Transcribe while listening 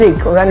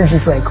or energy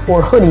drink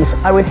or hoodies,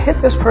 I would hit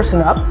this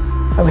person up.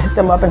 I would hit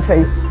them up and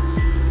say,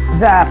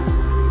 Zap,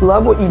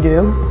 love what you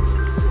do.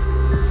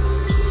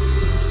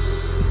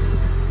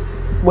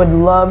 Would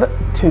love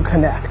to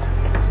connect.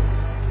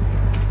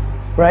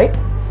 Right?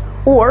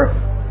 Or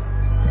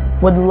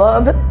would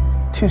love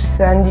to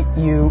send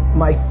you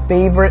my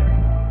favorite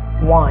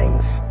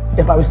wines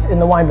if I was in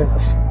the wine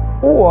business.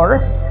 Or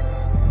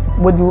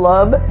would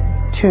love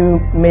to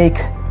make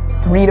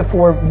 3 to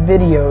 4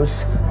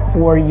 videos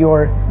for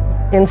your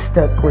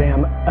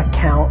Instagram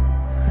account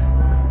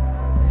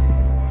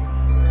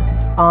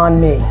on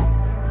me.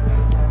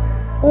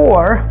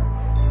 Or,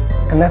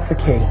 and that's the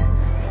key,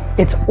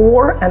 it's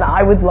or and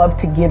I would love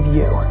to give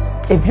you.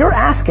 If you're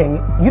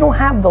asking, you don't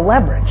have the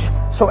leverage.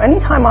 So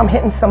anytime I'm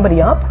hitting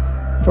somebody up,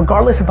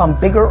 regardless if I'm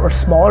bigger or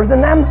smaller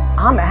than them,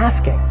 I'm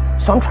asking.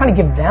 So I'm trying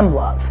to give them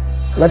love.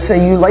 Let's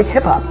say you like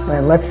hip hop,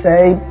 and let's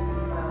say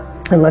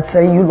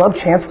you love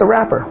Chance the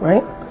Rapper,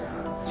 right?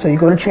 So you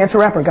go to Chance the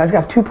Rapper, guy's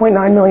got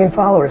 2.9 million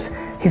followers.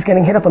 He's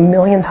getting hit up 1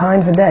 million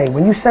times a day.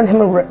 When you send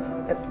him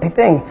a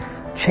thing,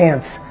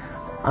 Chance,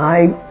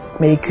 I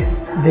make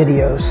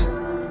videos.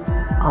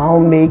 I'll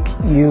make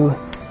you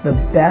the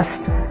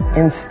best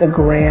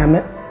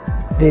Instagram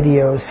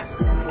videos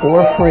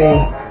for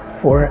free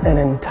for an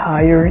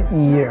entire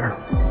year.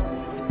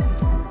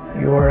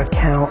 Your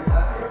account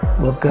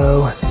will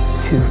go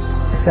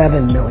to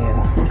 7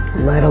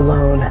 million, let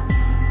alone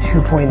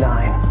 2.9.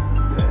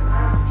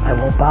 I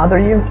won't bother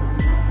you.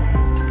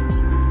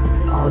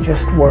 I'll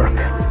just work.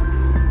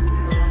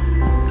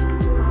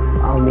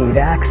 I'll need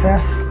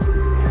access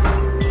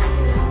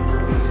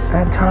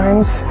at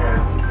times,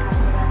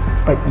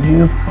 but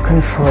you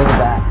control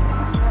that.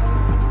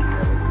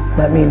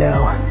 Let me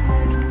know.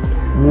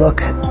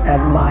 Look at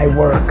my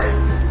work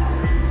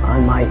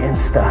on my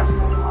Insta.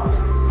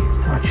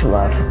 Much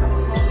love.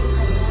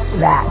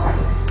 That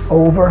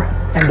over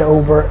and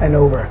over and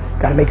over.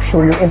 Gotta make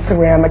sure your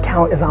Instagram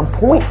account is on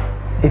point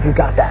if you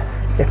got that.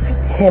 If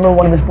him or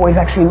one of his boys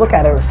actually look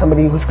at it, or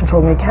somebody who's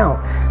controlling the account,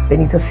 they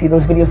need to see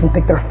those videos and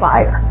think they're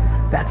fire.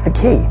 That's the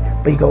key.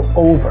 But you go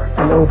over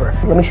and over.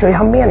 Let me show you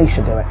how Manny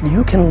should do it.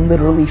 You can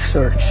literally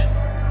search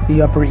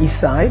the Upper East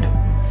Side.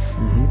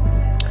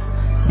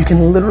 You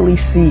can literally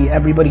see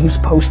everybody who's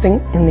posting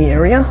in the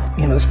area.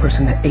 You know, this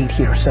person ate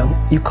here, so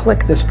you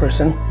click this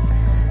person,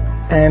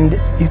 and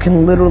you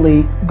can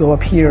literally go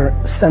up here,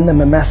 send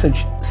them a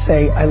message,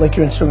 say, I like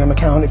your Instagram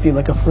account. If you'd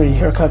like a free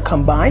haircut,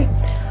 come by.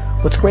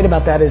 What's great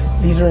about that is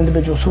these are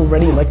individuals who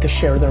already like to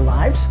share their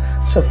lives.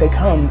 So if they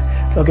come,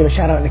 they'll give a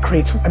shout out, and it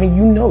creates, I mean,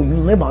 you know, you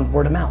live on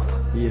word of mouth.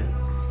 Yeah.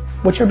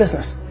 What's your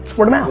business? It's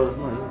word of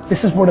mouth.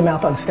 This is word of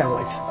mouth on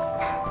steroids.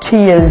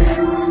 Key is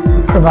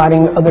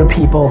providing other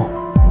people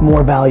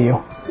more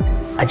value.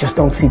 I just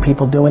don't see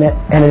people doing it,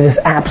 and it is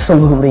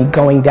absolutely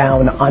going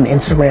down on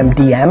Instagram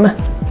DM.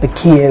 The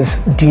key is,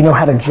 do you know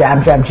how to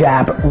jab, jab,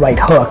 jab, right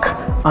hook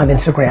on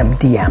Instagram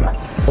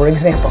DM? For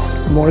example,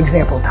 more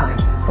example time.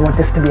 I want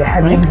this to be a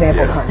heavy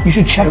example time. You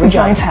should check the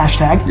Giants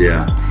hashtag.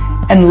 Yeah.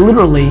 And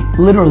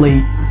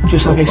literally,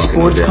 just like a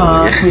sports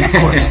con, yeah, of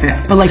course.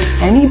 But like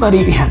anybody,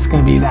 yeah, it's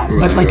gonna be that.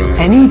 Right, but like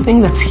anything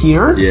that's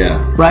here,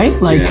 yeah, right?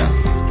 Like,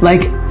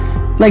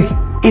 like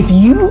if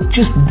you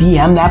just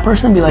DM that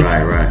person and be like,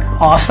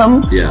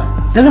 awesome,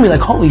 yeah, they're gonna be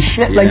like, holy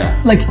shit, like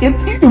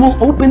it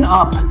will open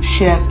up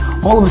shit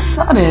all of a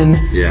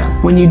sudden.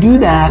 Yeah. When you do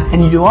that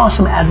and you do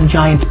awesome as a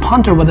Giants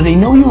punter, whether they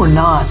know you or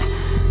not.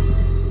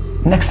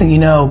 Next thing you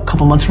know, a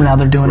couple months from now,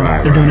 they're doing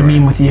a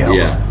meme with you.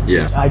 Yeah,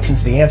 yeah. iTunes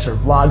is the answer.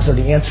 Vlogs are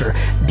the answer.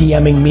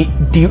 DMing me,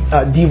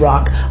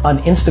 D-Rock on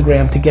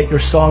Instagram to get your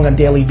song on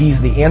Daily V's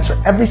is the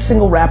answer. Every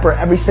single rapper,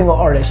 every single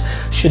artist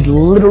should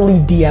literally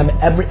DM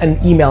an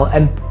email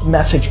and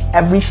message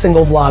every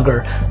single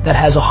vlogger that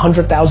has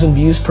 100,000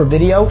 views per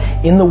video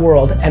in the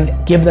world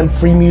and give them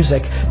free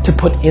music to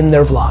put in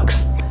their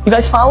vlogs. You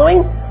guys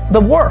following? The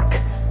work.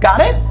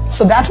 Got it?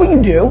 So that's what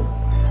you do.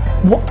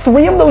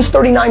 3 of those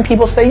 39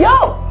 people say,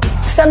 yo,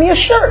 send me a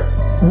shirt.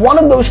 1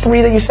 of those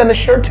 3 that you send a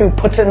shirt to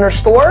puts it in their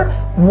store.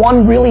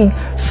 1 really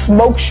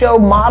smoke show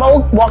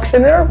model walks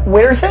in there,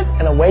 wears it,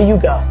 and away you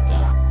go.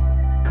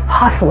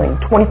 Hustling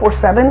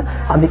 24/7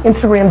 on the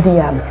Instagram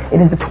DM.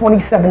 It is the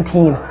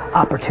 2017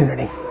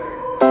 opportunity.